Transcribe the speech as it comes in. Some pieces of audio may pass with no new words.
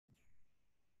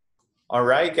All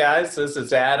right, guys, this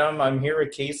is Adam. I'm here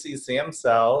with Casey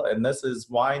Samsell, and this is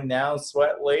Wine Now,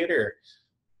 Sweat Later.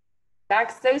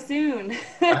 Back so soon.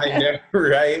 I know,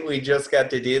 right? We just got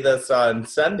to do this on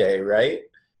Sunday, right?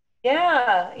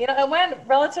 Yeah, it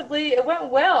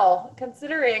went well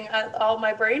considering all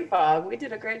my brain fog. We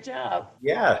did a great job.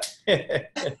 Yeah.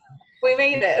 We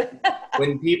made it.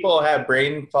 When people have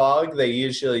brain fog, they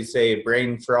usually say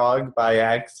brain frog by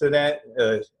accident.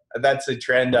 That's a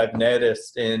trend I've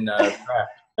noticed in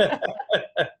prep.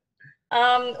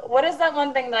 What is that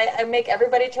one thing that I make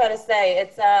everybody try to say?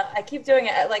 I keep doing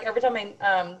it like every time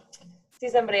I see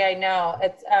somebody I know.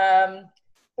 It's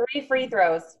three free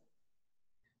throws.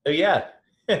 Oh, yeah.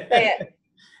 Say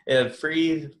it.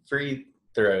 Free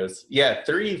throws. Yeah,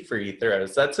 three free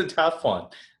throws. That's a tough one.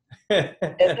 Isn't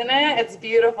it? It's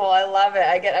beautiful. I love it.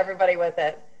 I get everybody with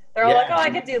it. They're all like, "Oh, Yeah. I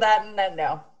could do that," and then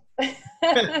no.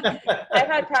 I've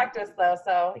had practice though,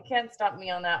 so you can't stop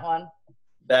me on that one.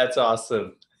 That's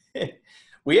awesome.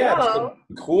 We have So,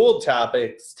 some cool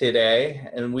topics today,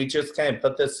 and we just kind of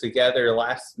put this together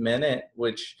last minute,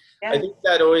 which I yeah, think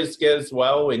that always goes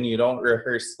well when you don't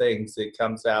rehearse things. It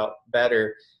comes out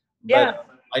better. yeah. But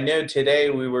I know today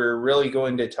we were really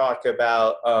going to talk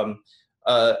about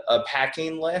a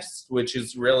packing list, which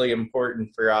is really important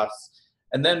for us.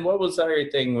 And then what was the other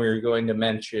thing we were going to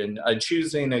mention?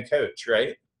 Choosing a coach,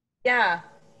 right? Yeah.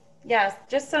 Yes.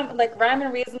 Just some like rhyme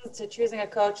and reasons to choosing a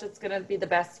coach that's going to be the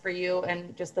best for you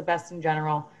and just the best in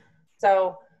general.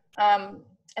 So, and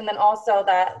then also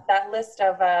that list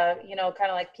of, kind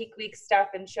of like peak week stuff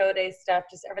and show day stuff,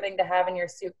 just everything to have in your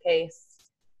suitcase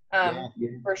Yeah.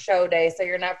 for show day. So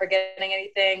you're not forgetting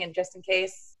anything. And just in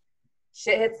case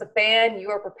shit hits the fan, you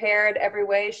are prepared every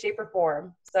way, shape, or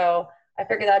form. So I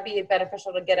figured that'd be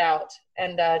beneficial to get out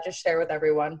and just share with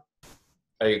everyone.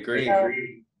 I agree. So,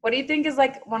 what do you think is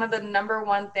like one of the number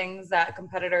one things that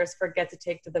competitors forget to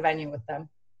take to the venue with them?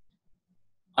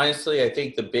 Honestly, I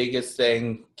think the biggest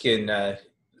thing can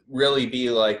really be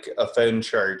like a phone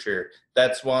charger.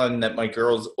 That's one that my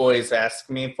girls always ask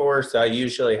me for. So I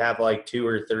usually have like two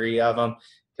or three of them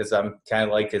because I'm kind of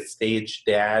like a stage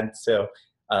dad. So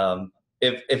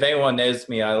if anyone knows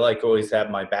me, I like always have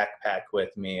my backpack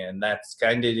with me, and that's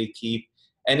kind of to keep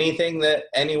anything that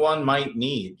anyone might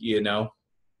need, you know?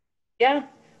 Yeah.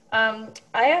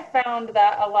 I have found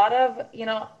that a lot of,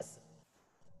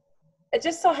 it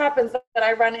just so happens that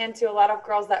I run into a lot of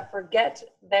girls that forget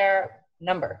their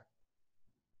number,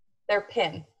 their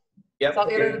pin. Yep.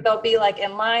 So either they'll be like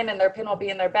in line and their pin will be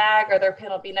in their bag, or their pin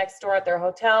will be next door at their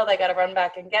hotel. They got to run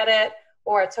back and get it,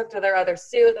 or it took to their other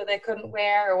suit that they couldn't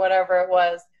wear, or whatever it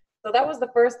was. So that was the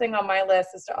first thing on my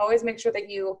list, is to always make sure that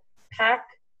you pack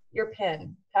your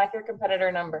pin, pack your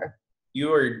competitor number.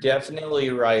 You are definitely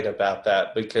right about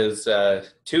that because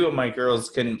two of my girls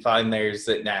couldn't find theirs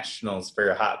at nationals for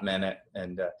a hot minute,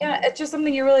 and Yeah, it's just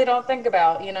something you really don't think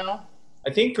about. I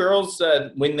think girls,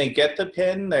 when they get the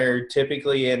pin, they're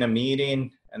typically in a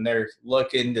meeting and they're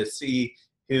looking to see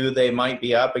who they might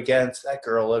be up against. That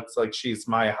girl looks like she's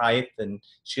my height, and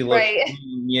she looks, Right.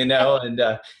 and yeah,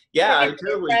 Maybe I with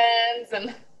your totally, friends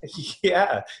and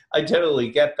yeah, I totally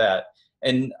get that.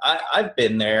 And I've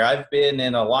been there. I've been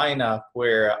in a lineup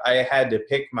where I had to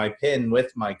pick my pin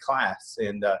with my class,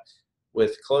 and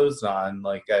with clothes on,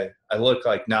 like I look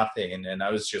like nothing, and I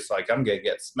was just like, I'm gonna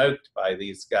get smoked by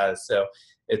these guys. So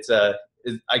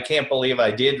I can't believe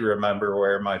I did remember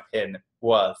where my pin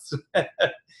was. yeah,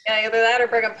 either that or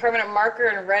bring a permanent marker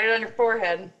and write it on your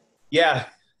forehead. Yeah,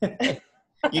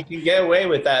 you can get away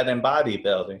with that in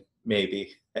bodybuilding,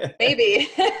 maybe. Maybe.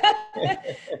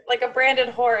 Like a branded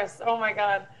horse. Oh my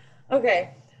God.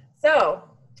 Okay. So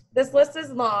this list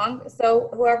is long. So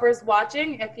whoever's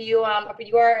watching, if you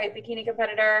are a bikini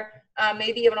competitor,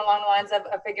 maybe even along the lines of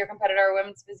a figure competitor or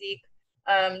women's physique,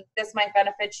 this might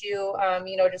benefit you,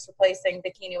 just replacing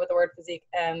bikini with the word physique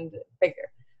and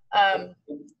figure.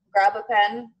 Grab a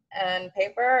pen and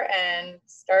paper and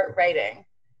start writing.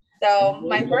 So We'll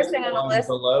my go first thing on the along list,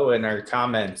 below in our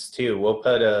comments too. We'll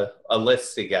put a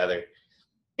list together.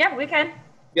 yeah, we can.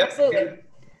 Yep. Absolutely.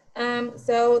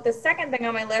 So the second thing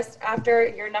on my list after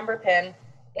your number pin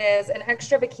is an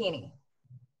extra bikini.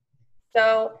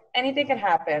 So anything can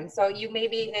happen. So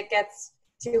maybe it gets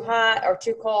too hot or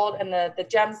too cold and the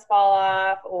gems fall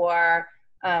off, or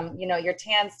your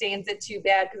tan stains it too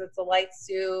bad because it's a light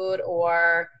suit,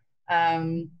 or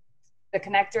the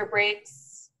connector breaks.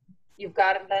 You've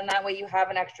got it, then that way you have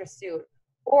an extra suit.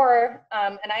 Or,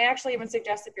 and I actually even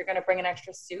suggest, if you're going to bring an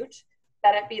extra suit,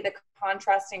 that it be the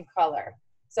contrasting color.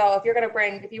 So if you're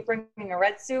bringing a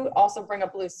red suit, also bring a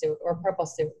blue suit or a purple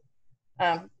suit.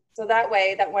 So that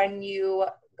way that when you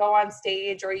go on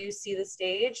stage or you see the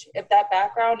stage, if that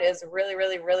background is really,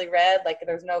 really, really red, like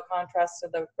there's no contrast to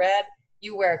the red,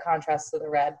 you wear a contrast to the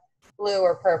red, blue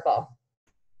or purple.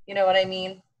 You know what I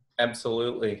mean?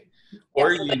 Absolutely. Yeah,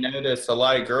 Or so you notice a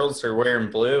lot of girls are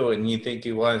wearing blue and you think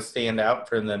you want to stand out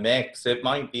from the mix. It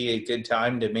might be a good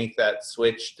time to make that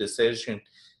switch decision.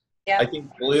 I yeah,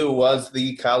 think blue was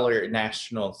the color at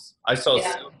nationals. I saw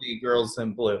yeah, so many girls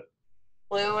in blue.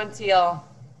 blue and teal.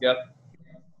 Yep.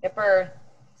 Yipper.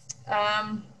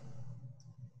 Um,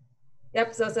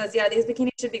 yep, so it says, yeah, these bikinis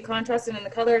should be contrasted in the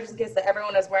color just in case that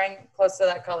everyone is wearing close to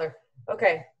that color.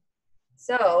 Okay,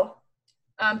 so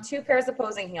 2 pairs of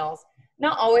posing heels.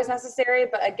 Not always necessary,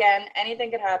 but again, anything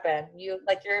could happen. If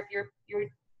your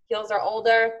heels are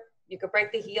older, you could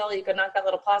break the heel, you could knock that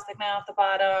little plastic nail off the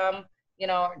bottom,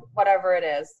 whatever it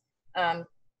is.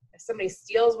 If somebody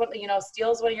steals one of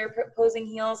your posing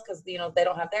heels because they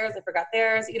don't have theirs, they forgot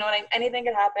theirs. Anything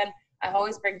could happen. I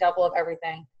always bring double of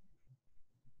everything.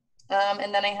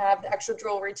 And then I have the extra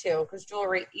jewelry too, because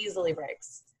jewelry easily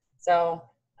breaks. So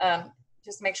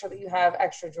just make sure that you have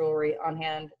extra jewelry on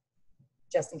hand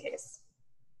just in case.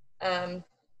 And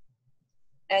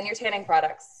your tanning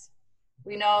products.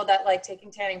 We know that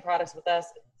taking tanning products with us,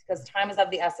 because time is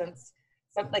of the essence.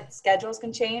 Some schedules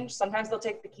can change. Sometimes they'll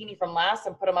take bikini from last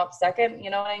and put them up second. You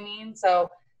know what I mean? So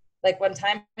when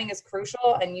timing is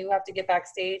crucial and you have to get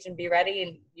backstage and be ready,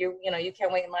 and you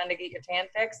can't wait in line to get your tan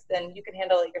fixed, then you can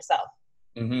handle it yourself.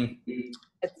 Mm-hmm.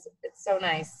 It's so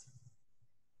nice.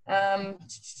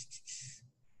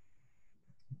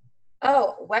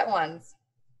 Wet ones.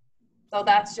 So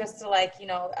that's just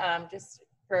to just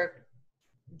for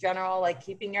general,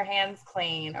 keeping your hands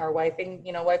clean or wiping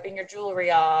your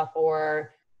jewelry off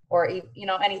or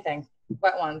anything.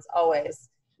 Wet ones always.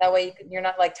 That way you're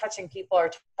not touching people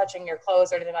or touching your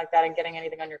clothes or anything like that and getting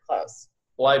anything on your clothes.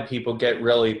 A lot of people get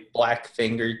really black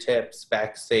fingertips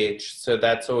backstage, so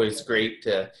that's always great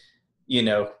to,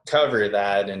 cover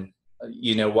that and,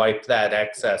 wipe that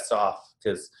excess off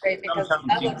because Great, because sometimes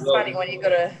that you looks will. funny when you go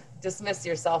to dismiss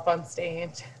yourself on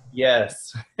stage.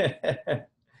 Yes. And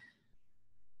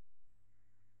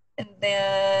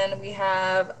then we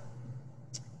have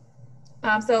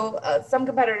some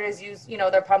competitors use,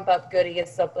 their pump up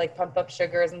goodies, so pump up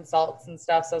sugars and salts and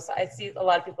stuff. So I see a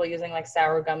lot of people using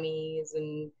sour gummies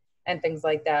and things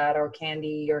like that, or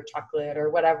candy or chocolate or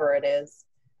whatever it is.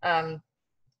 And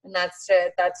that's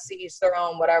to each their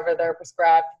own, whatever they're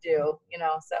prescribed to do,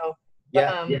 so.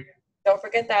 Yeah. Don't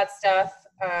forget that stuff.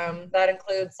 That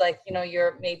includes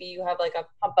maybe you have a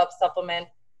pump up supplement,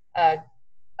 a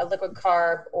liquid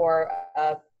carb, or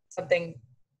something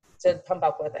to pump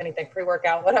up with, anything,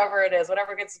 pre-workout, whatever it is,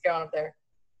 whatever gets you going up there.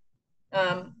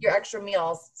 Your extra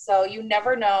meals. So you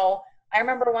never know. I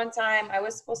remember one time I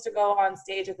was supposed to go on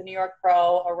stage at the New York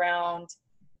Pro around,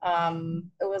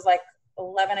 it was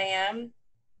 11 a.m.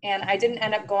 And I didn't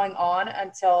end up going on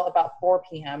until about 4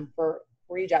 p.m. for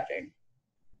rejudging.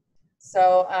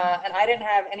 So, and I didn't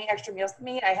have any extra meals with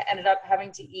me. I ended up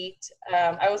having to eat.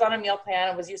 I was on a meal plan.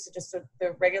 I was used to just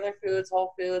the regular foods,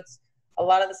 whole foods, a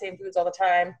lot of the same foods all the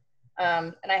time.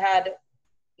 And I had,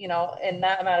 in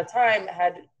that amount of time,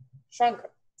 had shrunk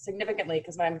significantly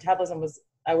because my metabolism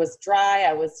I was dry.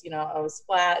 I was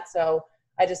flat. So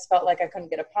I just felt like I couldn't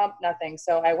get a pump, nothing.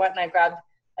 So I went and I grabbed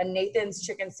a Nathan's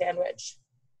chicken sandwich,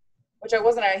 which I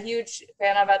wasn't a huge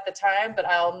fan of at the time, but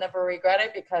I'll never regret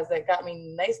it because it got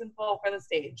me nice and full for the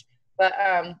stage. But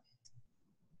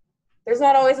there's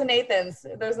not always a Nathan's.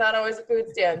 There's not always a food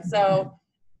stand. So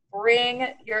bring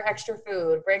your extra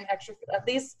food. Bring at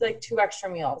least 2 extra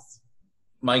meals.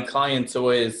 My clients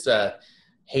always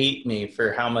hate me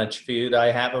for how much food I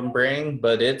have them bring,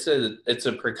 but it's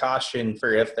a precaution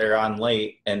for if they're on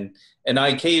late. And on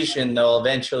occasion, they'll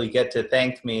eventually get to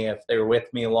thank me if they're with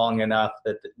me long enough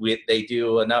that they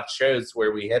do enough shows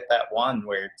where we hit that one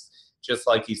where it's just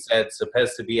like you said,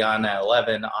 supposed to be on at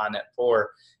 11, on at 4.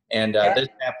 And this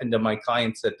happened to my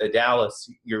clients at the Dallas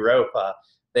Europa.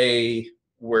 They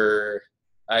were,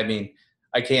 I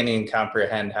can't even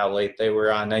comprehend how late they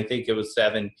were on. I think it was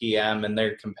 7 p.m. and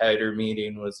their competitor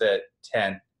meeting was at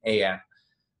 10 a.m.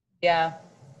 Yeah.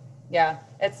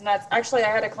 It's nuts. Actually, I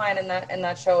had a client in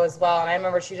that show as well. And I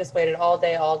remember she just waited all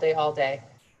day.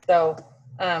 So,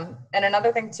 and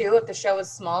another thing too, if the show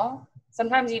is small,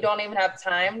 sometimes you don't even have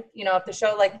time, if the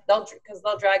show,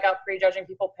 they'll drag out prejudging,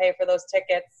 people pay for those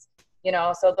tickets,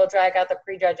 so they'll drag out the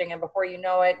prejudging, and before you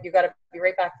know it, you got to be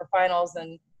right back for finals.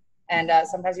 And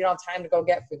sometimes you don't have time to go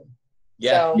get food.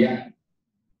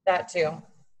 That too.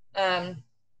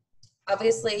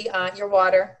 Obviously, your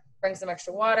water, bring some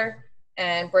extra water,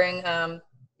 and bring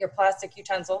your plastic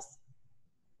utensils.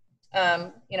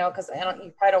 You know, because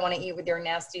you probably don't want to eat with your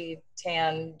nasty,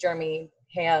 tan, germy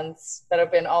hands that have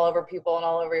been all over people and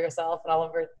all over yourself and all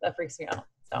over. That freaks me out.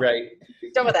 So Right.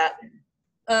 done with that.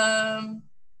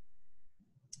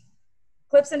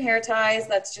 Clips and hair ties.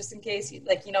 That's just in case, you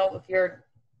know, if you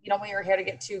don't want your hair to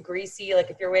get too greasy. Like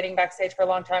if you're waiting backstage for a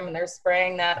long time and they're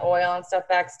spraying that oil and stuff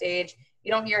backstage,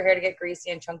 you don't want your hair to get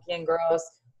greasy and chunky and gross.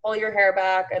 Pull your hair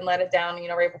back and let it down, you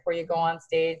know, right before you go on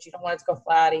stage. You don't want it to go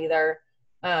flat either.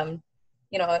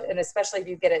 You know, and especially if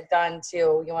you get it done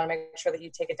too, you want to make sure that you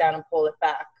take it down and pull it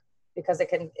back, because it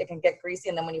can get greasy,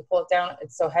 and then when you pull it down,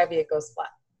 it's so heavy it goes flat.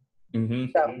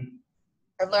 So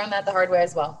I've learned that the hard way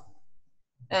as well.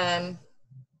 I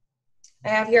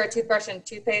have here a toothbrush and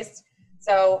toothpaste.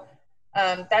 So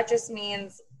that just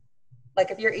means,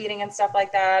 like, if you're eating and stuff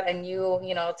like that, and you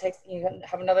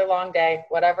have another long day,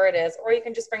 whatever it is, or you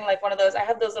can just bring like one of those. I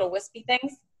have those little wispy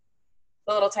things,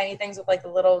 the little tiny things with like the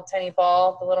little tiny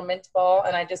ball, the little mint ball,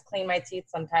 and I just clean my teeth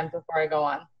sometimes before I go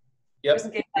on. Yep. Just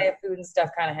in case I have food and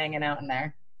stuff kind of hanging out in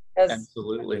there. Because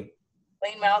absolutely,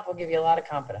 clean mouth will give you a lot of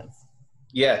confidence.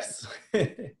 Yes.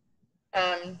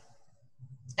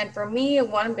 And for me,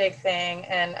 one big thing,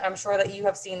 and I'm sure that you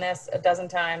have seen this a dozen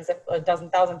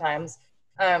thousand times,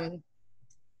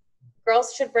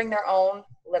 girls should bring their own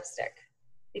lipstick.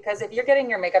 Because if you're getting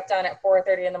your makeup done at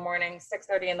 4:30 in the morning,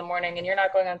 6:30 in the morning, and you're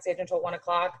not going on stage until 1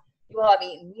 o'clock, you will have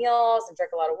eaten meals and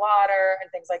drink a lot of water and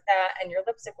things like that, and your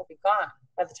lipstick will be gone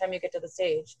by the time you get to the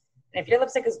stage. And if your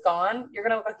lipstick is gone, you're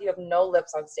going to look like you have no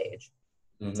lips on stage.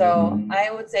 So I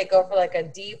would say go for like a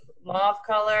deep mauve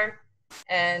color,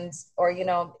 or you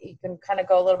know, you can kind of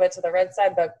go a little bit to the red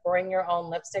side, but bring your own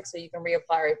lipstick so you can reapply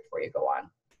right before you go on.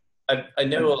 I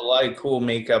know a lot of cool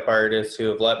makeup artists who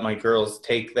have let my girls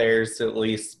take theirs at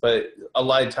least, but a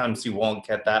lot of times you won't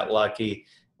get that lucky.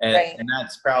 And, Right. and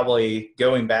that's probably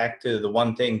going back to the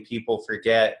one thing people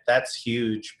forget. That's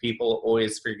huge. People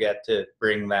always forget to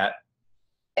bring that.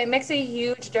 It makes a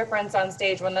huge difference on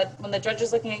stage when the judge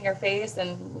is looking at your face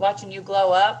and watching you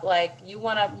glow up. Like you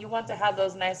want to have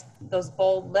those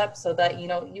bold lips, so that you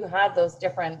know you have those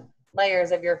different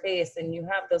layers of your face, and you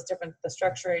have the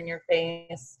structure in your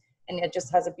face, and it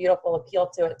just has a beautiful appeal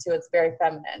to it too. It's very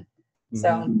feminine.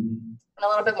 So and a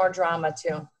little bit more drama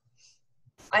too.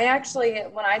 I actually,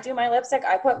 when I do my lipstick,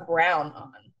 I put brown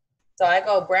on. So I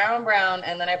go brown,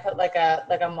 and then I put like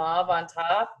a mauve on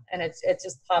top, and it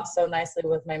just pops so nicely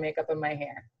with my makeup and my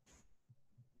hair.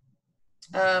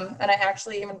 And I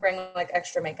actually even bring like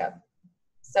extra makeup.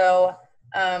 So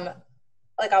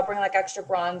like I'll bring like extra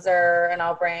bronzer, and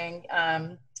I'll bring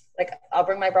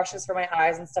my brushes for my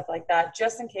eyes and stuff like that,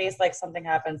 just in case like something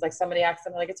happens, like somebody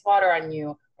accidentally gets water on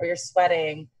you, or you're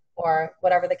sweating, or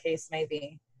whatever the case may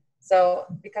be. So,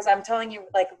 because I'm telling you,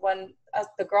 like when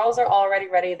the girls are already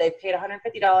ready, they paid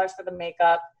 $150 for the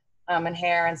makeup and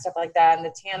hair and stuff like that. And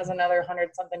the tan is another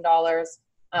 $100 something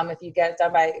if you get it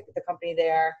done by the company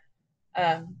there.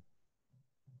 And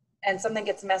something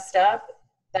gets messed up,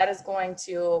 that is going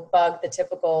to bug the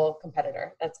typical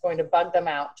competitor. That's going to bug them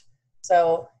out.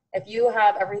 So if you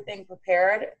have everything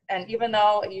prepared, and even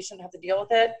though you shouldn't have to deal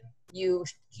with it, you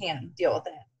can deal with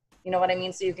it. You know what I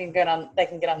mean? So they can get on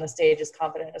the stage as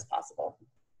confident as possible.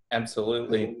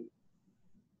 Absolutely.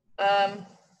 Flat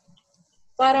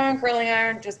iron, curling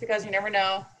iron, just because you never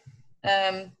know.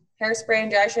 Hairspray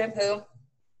and dry shampoo.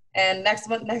 And next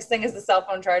thing is the cell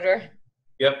phone charger.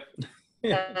 Yep.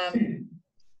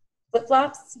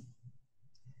 Flip-flops.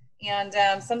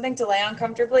 And something to lay on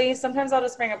comfortably. Sometimes I'll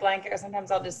just bring a blanket, or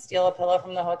sometimes I'll just steal a pillow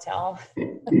from the hotel.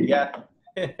 Yeah.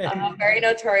 I'm very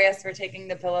notorious for taking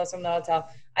the pillows from the hotel.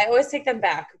 I always take them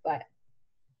back, but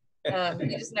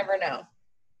you just never know.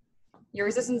 Your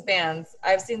resistance bands.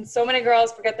 I've seen so many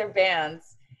girls forget their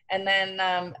bands. And then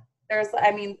there's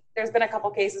been a couple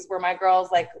cases where my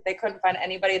girls, like, they couldn't find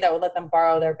anybody that would let them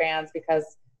borrow their bands,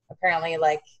 because apparently,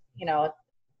 like, you know,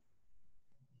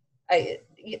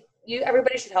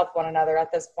 everybody should help one another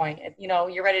at this point. If, you know,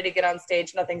 you're ready to get on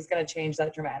stage, nothing's going to change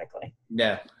that dramatically.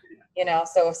 No. You know,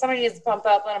 so if somebody needs to pump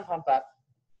up, let them pump up.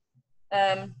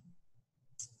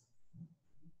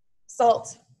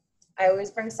 Salt. I always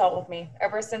bring salt with me,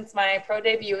 ever since my pro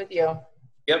debut with you.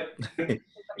 Yep. The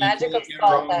magic of go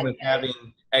salt. wrong with having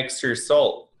extra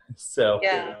salt. So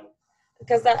yeah,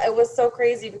 because it was so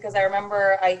crazy, because I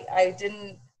remember I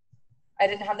didn't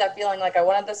have that feeling. Like, I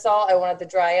wanted the salt, I wanted to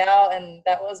dry out, and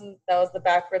that was the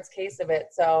backwards case of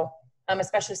it. So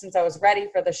especially since I was ready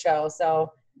for the show.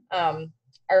 So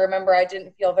I remember I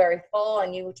didn't feel very full,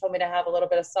 and you told me to have a little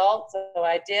bit of salt, so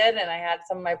I did, and I had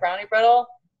some of my brownie brittle,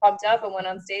 pumped up and went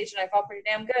on stage, and I felt pretty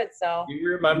damn good. So Do you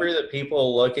remember the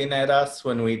people looking at us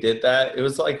when we did that? It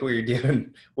was like we were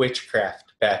doing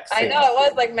witchcraft I backstage. know it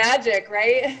was like magic,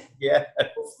 right? Yeah.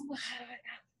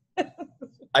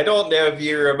 I don't know if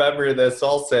you remember this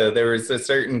also. There was a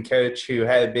certain coach who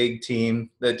had a big team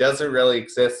that doesn't really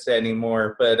exist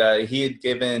anymore, but he had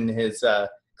given his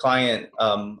client,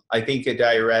 I think, a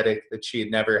diuretic that she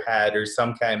had never had or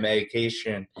some kind of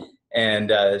medication.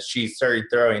 And she started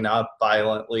throwing up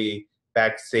violently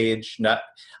backstage.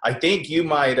 I think you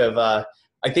might have,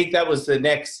 I think that was the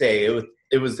next day.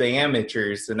 It was the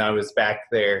amateurs, and I was back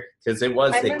there because it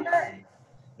was I the remember.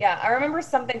 Yeah, I remember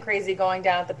something crazy going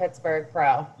down at the Pittsburgh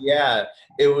Pro. yeah,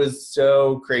 it was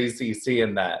so crazy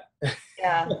seeing that.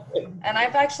 Yeah, and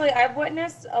I've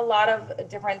witnessed a lot of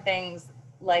different things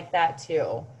like that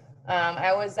too.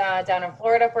 I was down in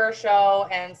Florida for a show,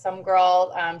 and some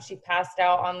girl, she passed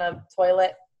out on the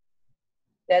toilet.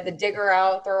 They had to dig her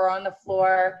out, throw her on the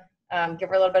floor, give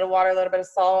her a little bit of water, a little bit of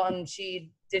salt, and she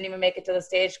didn't even make it to the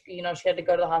stage. You know, she had to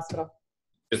go to the hospital.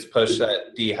 Just push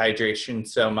that dehydration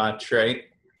so much, right?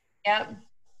 Yep,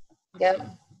 yep.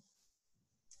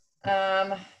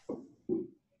 Um,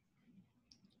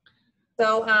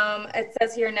 so it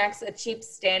says here next, a cheap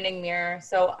standing mirror.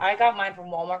 So I got mine from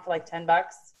Walmart for like $10.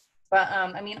 But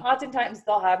I mean, oftentimes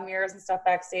they'll have mirrors and stuff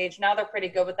backstage. Now they're pretty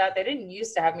good with that. They didn't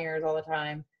used to have mirrors all the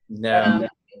time. But No.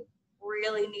 if you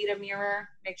really need a mirror,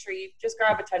 make sure you just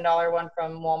grab a $10 one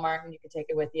from Walmart and you can take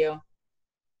it with you.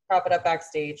 Prop it up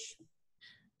backstage.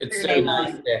 It's Your so name on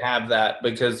nice it. to have that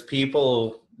because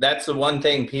people, that's the one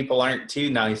thing people aren't too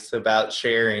nice about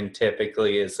sharing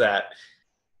typically is that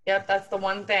Yep, that's the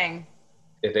one thing.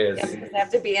 it Yep, is. because they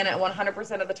have to be in it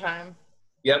 100% of the time.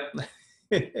 Yep.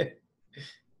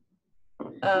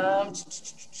 Um,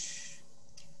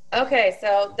 okay,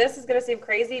 so this is gonna seem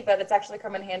crazy, but it's actually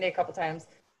come in handy a couple times.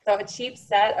 So a cheap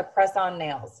set of press-on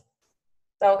nails.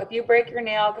 So if you break your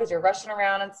nail because you're rushing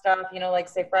around and stuff, you know, like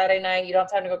say Friday night, you don't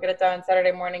have time to go get it done.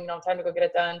 Saturday morning, you don't have time to go get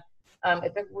it done.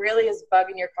 If it really is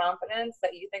bugging your confidence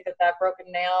that you think that that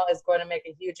broken nail is going to make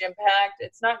a huge impact,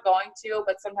 it's not going to,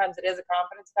 but sometimes it is a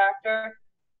confidence factor.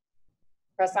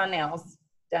 Press on nails,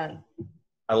 done.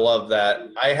 I love that.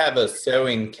 I have a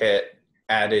sewing kit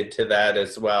added to that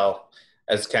as well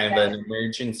as kind of Yeah. an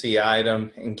emergency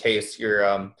item in case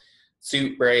your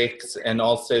suit breaks and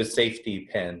also safety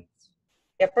pins.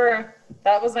 Yepper.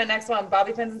 That was my next one,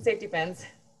 bobby pins and safety pins.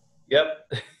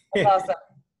 Yep. That's awesome.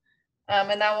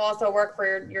 And that will also work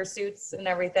for your suits and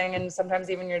everything, and sometimes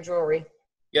even your jewelry.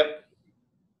 Yep.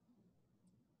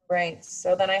 Right.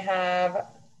 So then I have a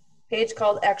page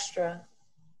called Extra.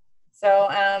 So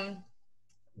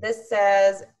this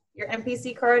says your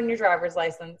MPC card and your driver's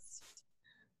license.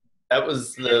 That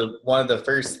was the one of the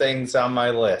first things on my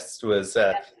list was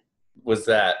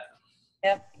that.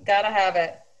 Yep, gotta have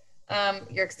it.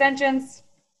 Your extensions,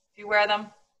 if you wear them.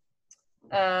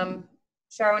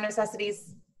 Shower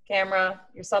necessities, camera,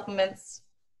 your supplements,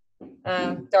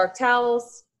 dark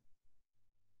towels,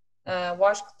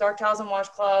 dark towels and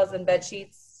washcloths and bed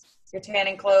sheets, your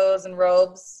tanning clothes and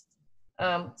robes.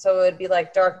 So it would be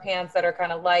like dark pants that are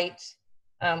kind of light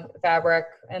fabric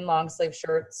and long sleeve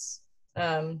shirts.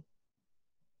 And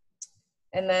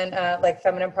then like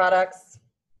feminine products,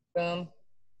 boom.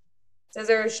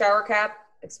 Scissors, shower cap,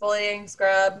 exfoliating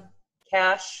scrub,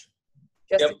 cash,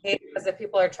 just Yep. in case, because if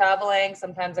people are traveling,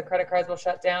 sometimes the credit cards will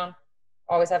shut down.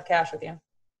 Always have cash with you.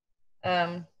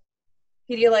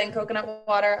 Pedialyte and coconut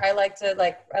water. I like to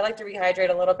rehydrate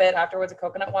a little bit afterwards with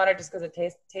coconut water just because it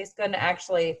tastes good and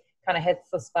actually kind of hits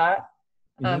the spot.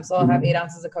 So I'll have 8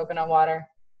 ounces of coconut water.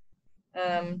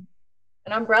 An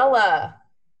umbrella,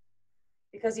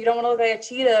 because you don't want to look like a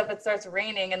cheetah if it starts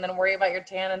raining and then worry about your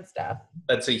tan and stuff.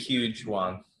 That's a huge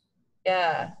one.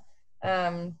 Yeah.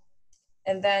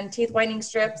 And then teeth whitening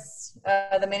strips,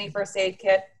 the mini first aid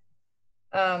kit.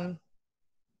 And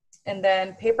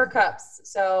then paper cups.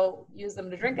 So use them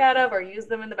to drink out of or use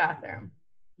them in the bathroom.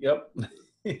 Yep.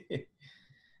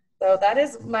 So that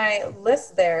is my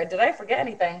list there. Did I forget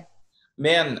anything?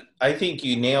 Man, I think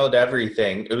you nailed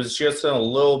everything. It was just in a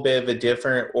little bit of a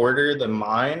different order than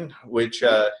mine, which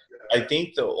I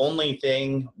think the only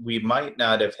thing we might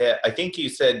not have hit, I think you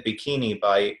said bikini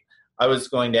bite. I was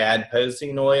going to add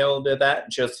posing oil to that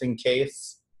just in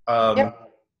case. Yep.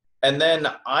 And then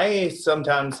I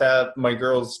sometimes have my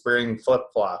girls bring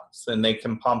flip-flops and they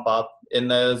can pump up in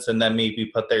those and then maybe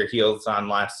put their heels on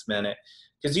last minute.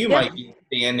 Because you might be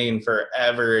standing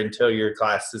forever until your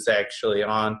class is actually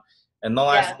on. And the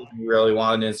last thing you really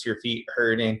want is your feet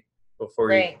hurting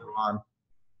before you go on.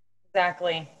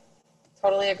 Exactly.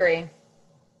 Totally agree.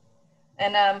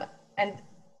 And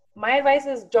my advice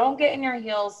is don't get in your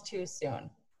heels too soon,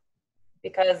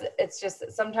 because it's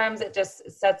just sometimes it just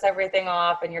sets everything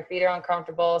off and your feet are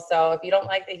uncomfortable. So if you don't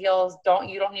like the heels,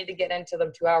 you don't need to get into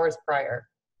them 2 hours prior.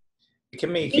 It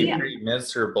can make you Yeah. very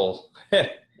miserable.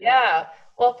 Yeah.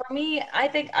 Well, for me, I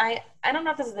think I don't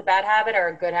know if this is a bad habit or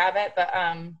a good habit, but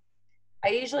I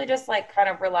usually just like kind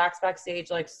of relax backstage,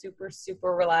 like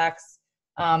super relax.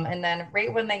 And then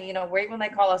right when they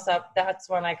call us up, that's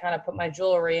when I kind of put my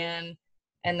jewelry in.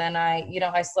 And then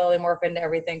I slowly morph into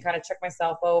everything, kind of check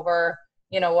myself over,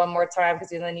 one more time. Cause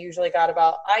then I usually have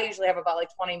about like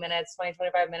 20 minutes,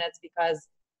 25 minutes because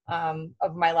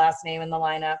of my last name in the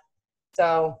lineup.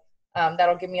 So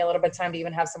that'll give me a little bit of time to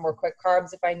even have some more quick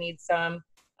carbs if I need some.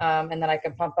 And then I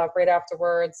can pump up right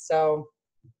afterwards. So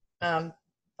um,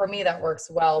 for me, that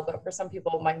works well, but for some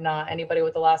people, it might not. Anybody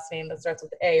with the last name that starts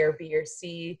with A or B or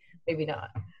C, maybe not.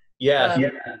 Yeah.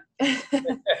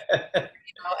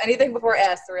 Anything before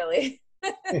S, really.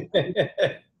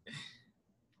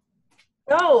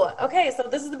 Oh, okay. So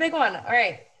this is the big one. All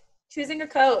right. Choosing a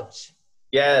coach.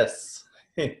 Yes.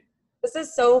 This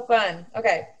is so fun.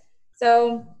 Okay.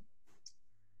 So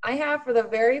I have for the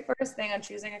very first thing on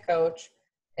choosing a coach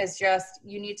is just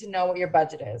you need to know what your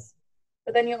budget is.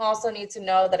 But then you also need to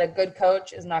know that a good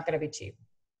coach is not going to be cheap.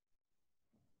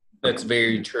 That's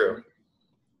very true.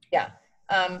 Yeah.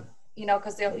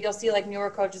 Because you'll see like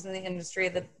newer coaches in the industry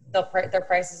that their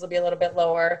prices will be a little bit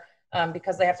lower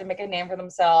because they have to make a name for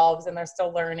themselves and they're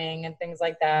still learning and things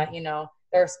like that.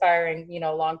 They're aspiring,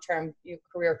 long-term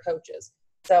career coaches.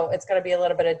 So it's going to be a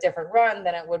little bit of different run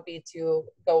than it would be to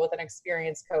go with an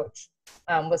experienced coach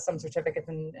with some certificates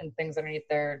and things underneath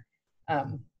their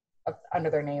under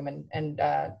their name and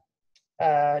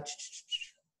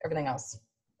everything else.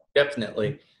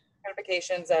 Definitely.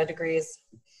 Certifications, degrees.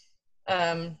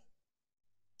 And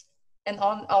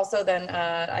also then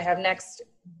I have next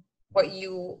what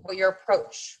your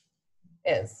approach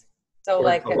is. So Or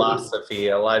like philosophy.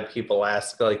 A lot of people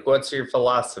ask, like, what's your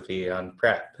philosophy on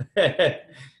prep?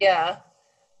 yeah,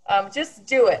 just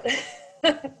do it.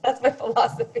 That's my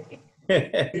philosophy.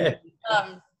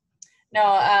 Um,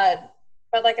 no,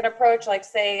 but like an approach, like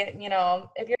say,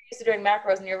 if you're used to doing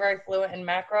macros and you're very fluent in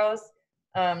macros,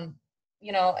 and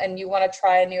you want to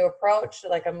try a new approach,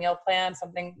 like a meal plan,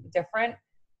 something different,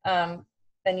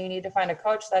 then you need to find a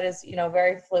coach that is,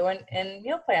 very fluent in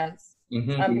meal plans.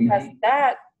 Because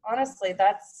that, honestly,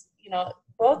 that's,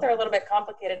 both are a little bit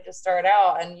complicated to start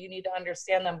out, and you need to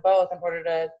understand them both in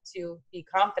order to be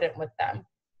confident with them.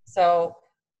 So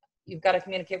you've got to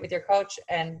communicate with your coach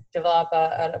and develop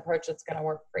an approach that's going to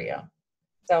work for you.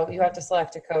 So you have to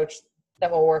select a coach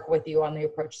that will work with you on the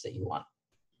approach that you want.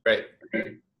 Right.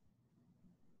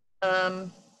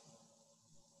 And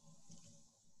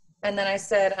then I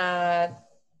said,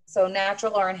 so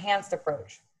natural or enhanced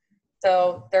approach.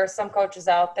 So there's some coaches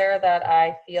out there that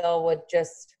I feel would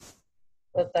just,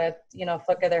 with the,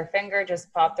 flick of their finger,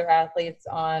 just pop their athletes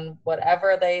on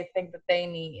whatever they think that they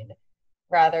need,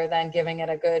 rather than giving it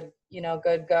a good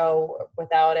go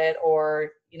without it.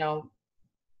 Or,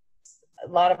 a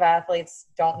lot of athletes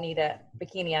don't need it,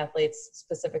 bikini athletes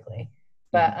specifically.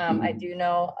 But I do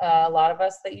know a lot of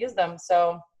us that use them.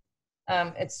 So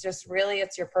it's just really,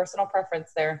 it's your personal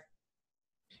preference there.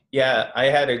 Yeah, I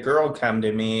had a girl come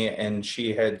to me and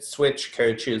she had switched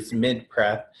coaches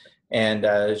mid-prep.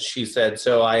 And she said,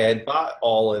 so I had bought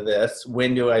all of this.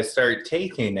 When do I start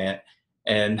taking it?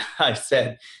 And I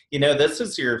said, this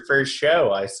is your first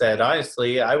show. I said,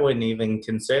 honestly, I wouldn't even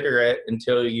consider it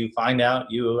until you find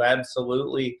out you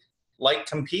absolutely like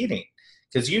competing.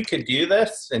 Because you could do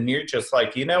this and you're just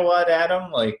like, you know what,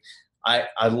 Adam? Like,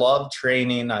 I love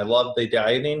training. I love the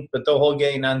dieting, but the whole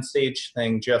getting on stage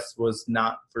thing just was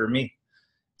not for me.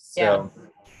 So,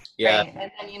 yeah. Right.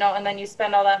 And then, and then you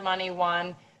spend all that money,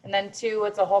 one, and then two,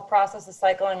 it's a whole process of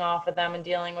cycling off of them and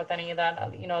dealing with any of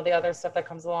that, the other stuff that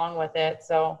comes along with it.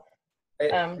 So,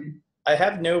 I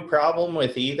have no problem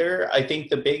with either. I think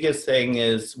the biggest thing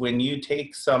is when you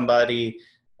take somebody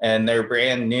and they're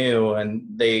brand new and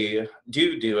they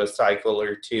do a cycle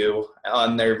or two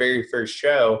on their very first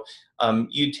show,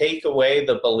 you take away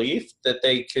the belief that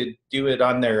they could do it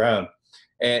on their own.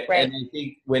 And I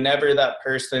think whenever that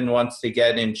person wants to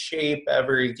get in shape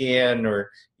ever again, or,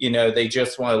 they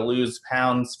just want to lose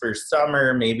pounds for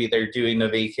summer, maybe they're doing a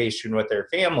vacation with their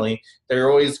family, they're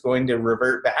always going to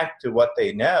revert back to what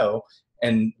they know.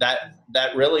 And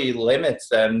that really limits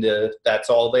them to, that's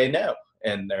all they know.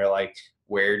 And they're like,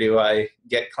 where do I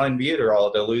get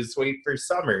clenbuterol to lose weight for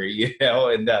summer?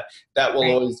 And that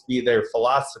will always be their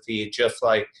philosophy, just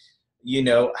like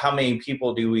how many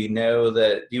people do we know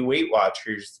that do Weight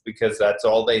Watchers because that's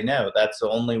all they know? That's the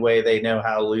only way they know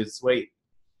how to lose weight.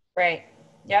 Right.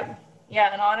 Yep.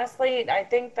 Yeah. And honestly, I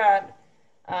think that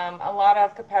a lot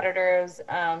of competitors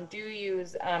do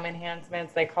use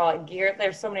enhancements. They call it gear.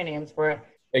 There's so many names for it.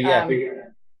 But yeah,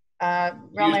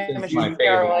 Real name is my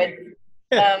steroids.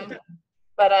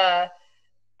 But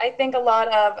I think a lot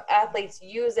of athletes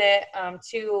use it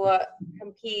to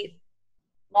compete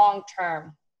long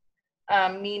term.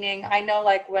 Meaning, I know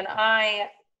like when I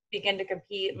begin to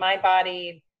compete, my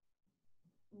body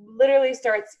literally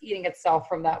starts eating itself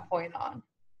from that point on.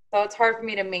 So it's hard for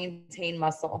me to maintain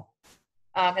muscle,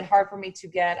 and hard for me to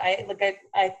get. I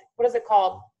what is it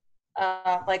called?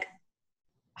 Like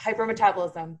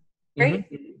hypermetabolism, right?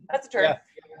 Mm-hmm. That's a term. Yeah.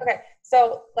 Okay,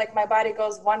 so like my body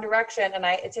goes one direction, and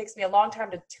it takes me a long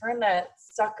time to turn that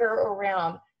sucker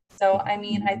around. So I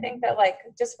mean, I think that like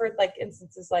just for like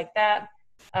instances like that,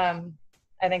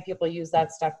 I think people use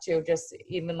that stuff too, just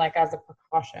even like as a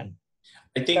precaution.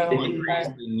 I think one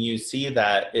reason you see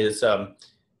that is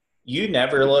you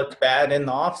never look bad in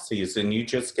the off season. You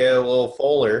just get a little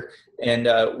fuller, and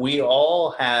we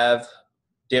all have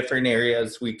different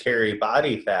areas we carry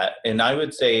body fat. And I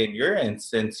would say in your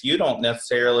instance, you don't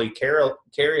necessarily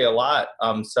carry a lot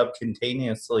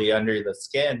subcutaneously under the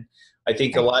skin. I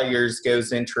think a lot of yours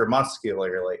goes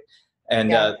intramuscularly,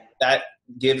 and that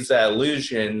gives that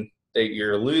illusion that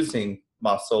you're losing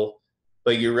muscle,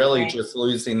 but you're really just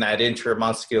losing that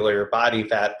intramuscular body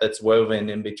fat that's woven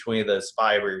in between those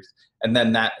fibers. And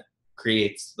then that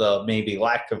creates the maybe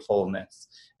lack of fullness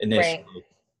initially. Right.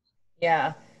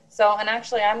 Yeah. So, and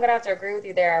actually, I'm going to have to agree with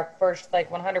you there first, like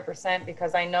 100%,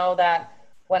 because I know that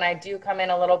when I do come in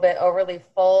a little bit overly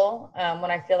full,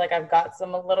 when I feel like I've got a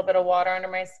little bit of water under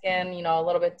my skin, a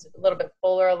little bit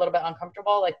fuller, a little bit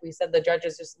uncomfortable. Like we said, the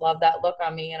judges just love that look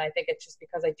on me. And I think it's just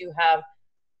because I do have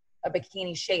a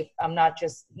bikini shape. I'm not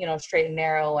just, straight and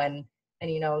narrow and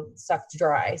sucked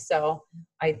dry. So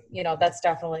that's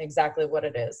definitely exactly what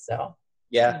it is. So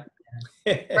yeah.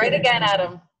 Right again,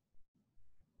 Adam.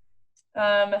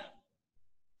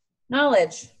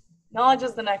 Knowledge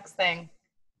is the next thing.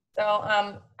 So,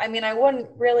 I mean, I wouldn't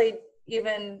really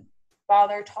even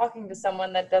bother talking to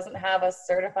someone that doesn't have a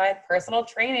certified personal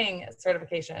training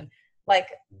certification. Like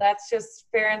that's just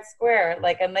fair and square.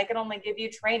 Like, and they can only give you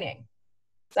training.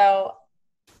 So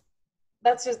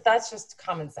that's just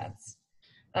common sense.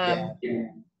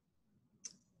 It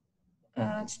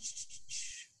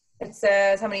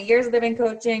says, how many years have they been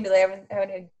coaching? Do they have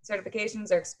any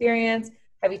certifications or experience?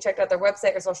 Have you checked out their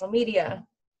website or social media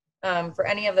for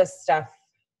any of this stuff?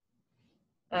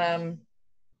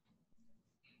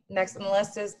 Next on the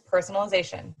list is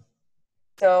personalization.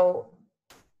 So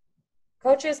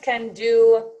coaches can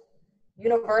do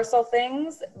universal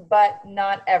things, but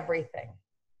not everything.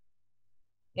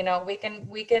 We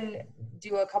can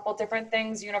do a couple different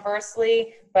things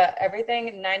universally, but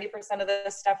everything, 90% of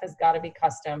this stuff has got to be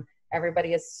custom.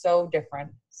 Everybody is so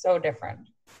different.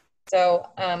 So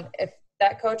if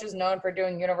that coach is known for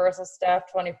doing universal stuff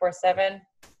 24/7,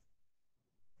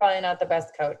 probably not the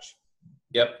best coach.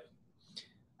 Yep.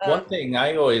 One thing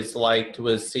I always liked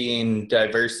was seeing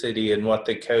diversity in what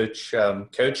the coach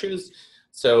coaches.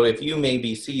 So if you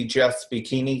maybe see just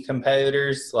bikini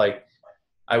competitors, like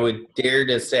I would dare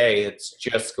to say it's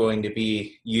just going to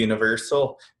be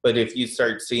universal. But if you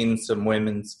start seeing some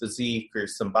women's physique or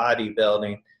some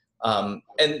bodybuilding,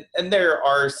 and there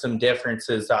are some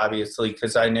differences, obviously,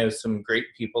 because I know some great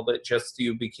people that just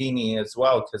do bikini as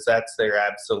well, because that's their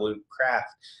absolute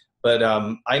craft. But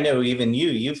I know even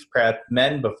you've prepped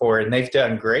men before, and they've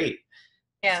done great.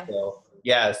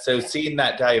 Yeah. So seeing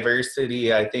that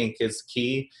diversity, I think, is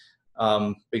key,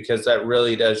 because that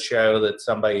really does show that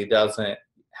somebody doesn't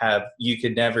you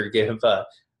could never give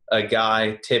a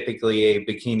guy typically a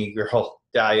bikini girl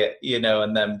diet,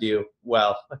 and them do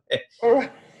well.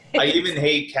 I even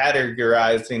hate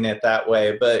categorizing it that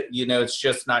way, but it's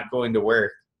just not going to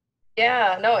work.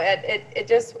 Yeah, no,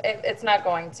 it's not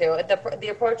going to. The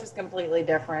approach is completely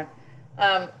different.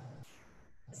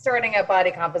 Starting at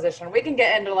body composition, we can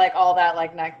get into like all that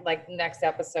like next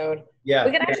episode. Yeah,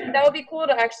 we can actually, that would be cool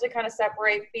to actually kind of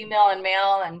separate female and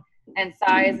male and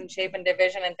size and shape and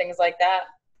division and things like that.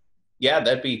 Yeah,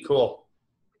 that'd be cool.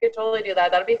 We could totally do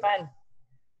that. That'd be fun.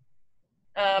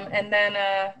 And then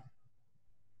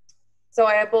so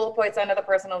I have bullet points under the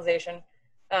personalization,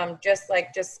 just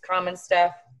common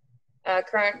stuff.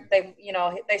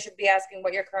 They should be asking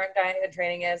what your current diet and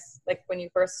training is, like when you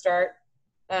first start.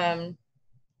 Do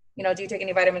you take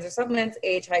any vitamins or supplements,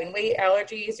 age, height, and weight,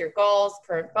 allergies, your goals,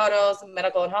 current photos,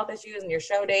 medical and health issues, and your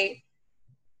show date?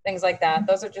 things like that.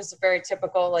 Those are just very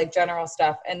typical, like general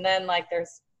stuff. And then like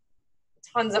there's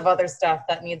tons of other stuff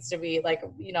that needs to be like,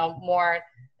 you know, more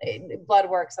blood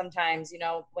work sometimes, you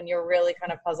know, when you're really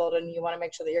kind of puzzled and you want to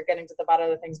make sure that you're getting to the bottom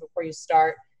of the things before you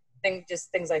start,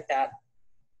 just things like that.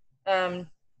 And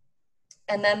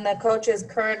then the coach's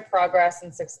current progress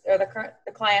and the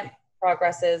client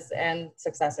progresses and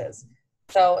successes.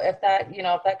 So if that, you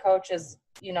know, if that coach is,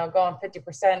 you know, going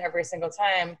 50% every single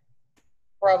time,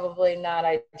 probably not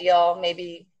ideal.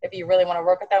 Maybe if you really want to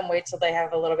work with them, wait till they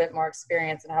have a little bit more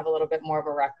experience and have a little bit more of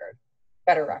a record,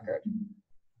 better record.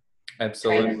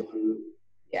 Absolutely. Right?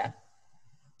 Yeah.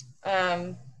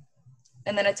 And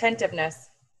then attentiveness.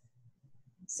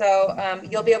 So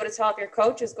you'll be able to tell if your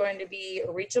coach is going to be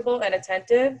reachable and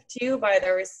attentive to you by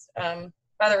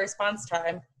the response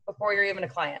time before you're even a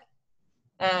client.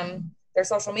 Their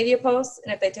social media posts,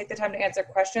 and if they take the time to answer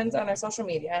questions on their social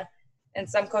media. And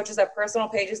some coaches have personal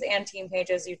pages and team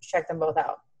pages. You check them both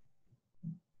out.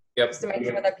 Yep. Just to make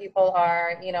sure that people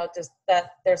are, you know, just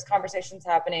that there's conversations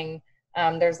happening.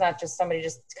 There's not just somebody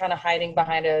just kind of hiding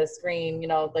behind a screen, you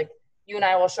know, like you and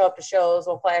I will show up to shows,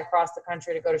 we'll fly across the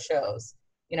country to go to shows,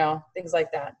 you know, things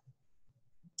like that.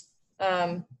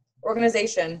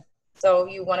 Organization. So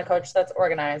you want a coach that's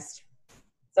organized.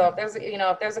 So if there's, you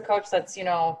know, if there's a coach that's, you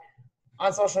know,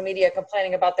 on social media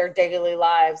complaining about their daily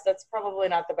lives, that's probably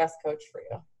not the best coach for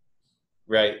you.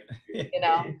 Right. You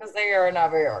know, because they are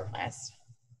not very organized.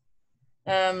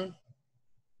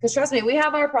 Because trust me, we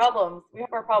have our problems. We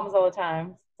have our problems all the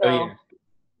time. So, oh,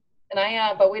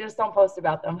 yeah. But we just don't post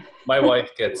about them. My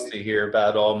wife gets to hear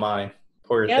about all mine.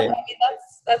 Poor yeah, thing. I mean,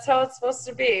 that's how it's supposed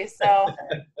to be. So,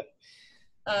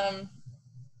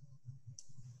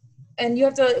 and you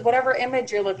have to, whatever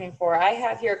image you're looking for. I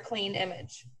have here clean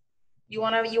image. You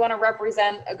want to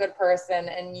represent a good person,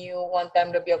 and you want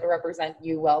them to be able to represent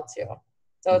you well too.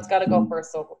 So it's got to go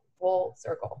full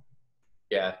circle.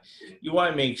 Yeah, you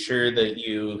want to make sure that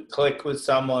you click with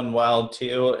someone well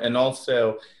too, and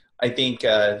also I think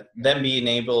them being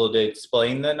able to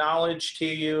explain the knowledge to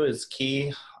you is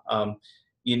key.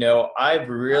 You know, I've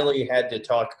really had to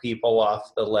talk people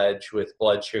off the ledge with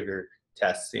blood sugar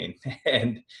testing,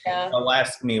 and they'll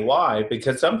ask me why,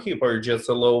 because some people are just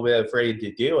a little bit afraid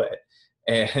to do it.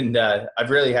 And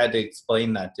I've really had to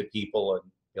explain that to people and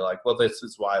be like, well, this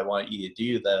is why I want you to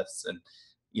do this. And,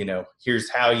 you know,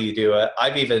 here's how you do it.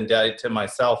 I've even done it to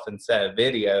myself and sent a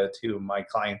video to my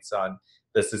clients on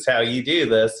this is how you do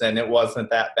this. And it wasn't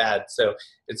that bad. So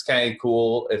it's kind of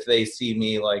cool if they see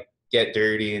me like get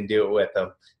dirty and do it with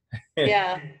them.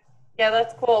 Yeah,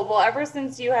 that's cool. Well, ever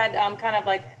since you had kind of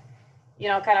like, you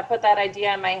know, kind of put that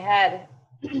idea in my head,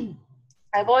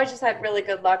 I've always just had really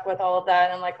good luck with all of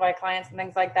that and like my clients and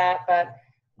things like that. But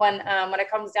when it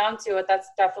comes down to it, that's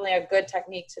definitely a good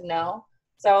technique to know.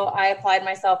 So I applied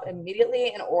myself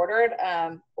immediately and ordered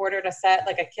a set,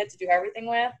 like a kit to do everything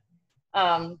with.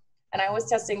 And I was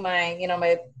testing my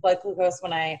blood glucose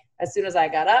as soon as I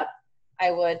got up.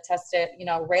 I would test it, you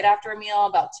know, right after a meal,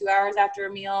 about 2 hours after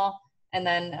a meal, and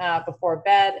then before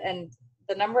bed. And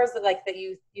the numbers that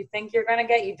you think you're gonna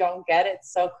get, you don't get.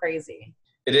 It's so crazy.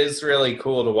 It is really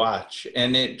cool to watch,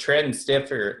 and it trends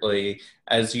differently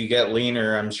as you get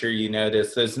leaner. I'm sure you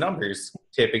notice those numbers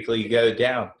typically go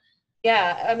down.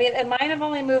 Yeah, I mean, and mine have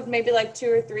only moved maybe like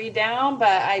 2 or 3 down, but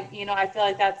I feel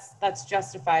like that's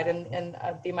justified in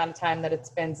the amount of time that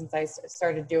it's been since I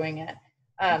started doing it,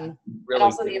 really, and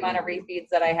also the amount of refeeds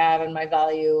that I have and my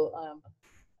value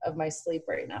of my sleep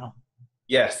right now.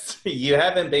 Yes, you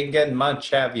haven't been getting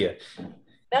much, have you?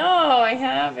 No, I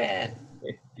haven't.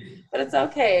 But it's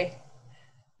okay.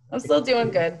 I'm still doing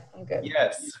good. I'm good.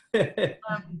 Yes.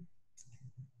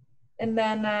 And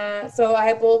then, so I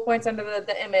have bullet points under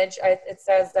the image. It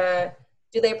says,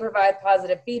 do they provide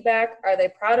positive feedback? Are they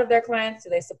proud of their clients? Do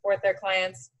they support their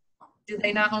clients? Do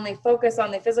they not only focus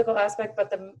on the physical aspect, but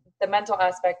the mental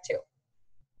aspect too?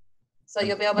 So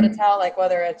you'll be able to tell like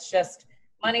whether it's just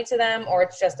money to them or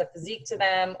it's just a physique to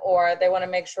them, or they want to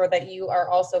make sure that you are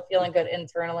also feeling good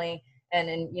internally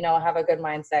and you know, have a good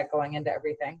mindset going into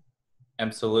everything.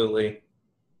 Absolutely.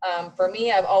 For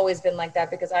me, I've always been like that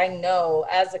because I know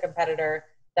as a competitor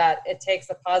that it takes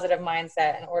a positive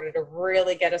mindset in order to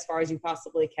really get as far as you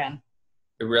possibly can.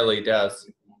 It really does.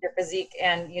 Your physique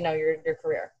and, you know, your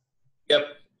career. Yep.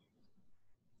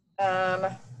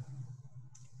 And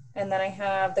then I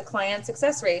have the client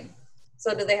success rate.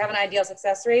 So do they have an ideal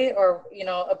success rate or, you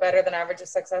know, a better than average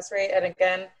success rate? And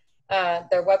again,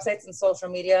 their websites and social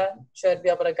media should be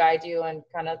able to guide you and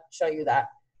kind of show you that.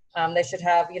 They should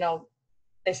have, you know,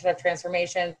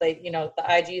 transformations, like, you know, the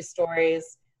IG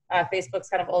stories. Facebook's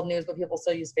kind of old news, but people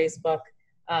still use Facebook.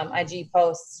 IG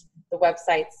posts, the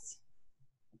websites,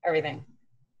 everything.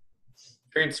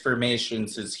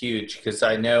 Transformations is huge because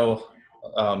I know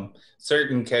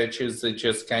certain coaches that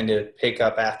just kind of pick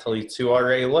up athletes who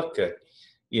already look good,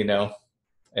 you know,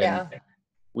 and Yeah.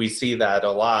 we see that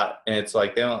a lot. And it's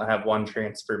like they don't have one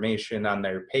transformation on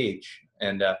their page.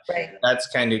 And Right. that's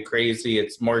kind of crazy.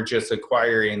 It's more just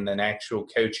acquiring than actual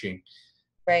coaching.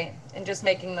 Right. And just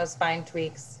making those fine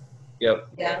tweaks. Yep.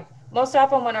 Yeah. Most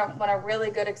often when a really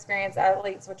good experienced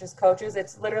athlete switches coaches,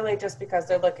 it's literally just because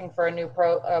they're looking for a new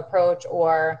approach,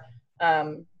 or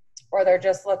they're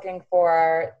just looking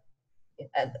for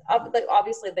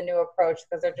obviously the new approach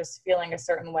because they're just feeling a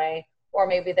certain way, or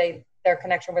maybe their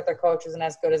connection with their coach isn't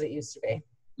as good as it used to be.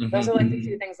 Mm-hmm. Those are like the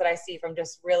two things that I see from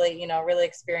just really, really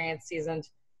experienced, seasoned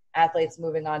athletes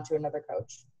moving on to another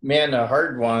coach. Man, a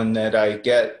hard one that I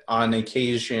get on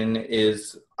occasion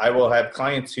is I will have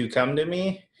clients who come to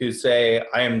me who say,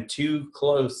 I am too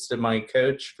close to my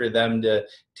coach for them to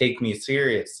take me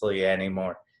seriously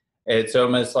anymore. It's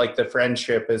almost like the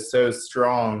friendship is so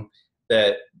strong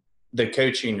that the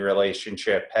coaching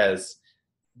relationship has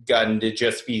gotten to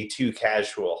just be too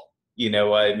casual. You know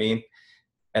what I mean?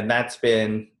 And that's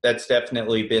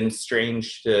definitely been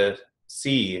strange to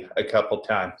see a couple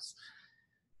times.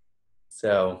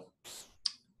 So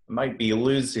I might be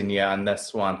losing you on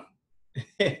this one.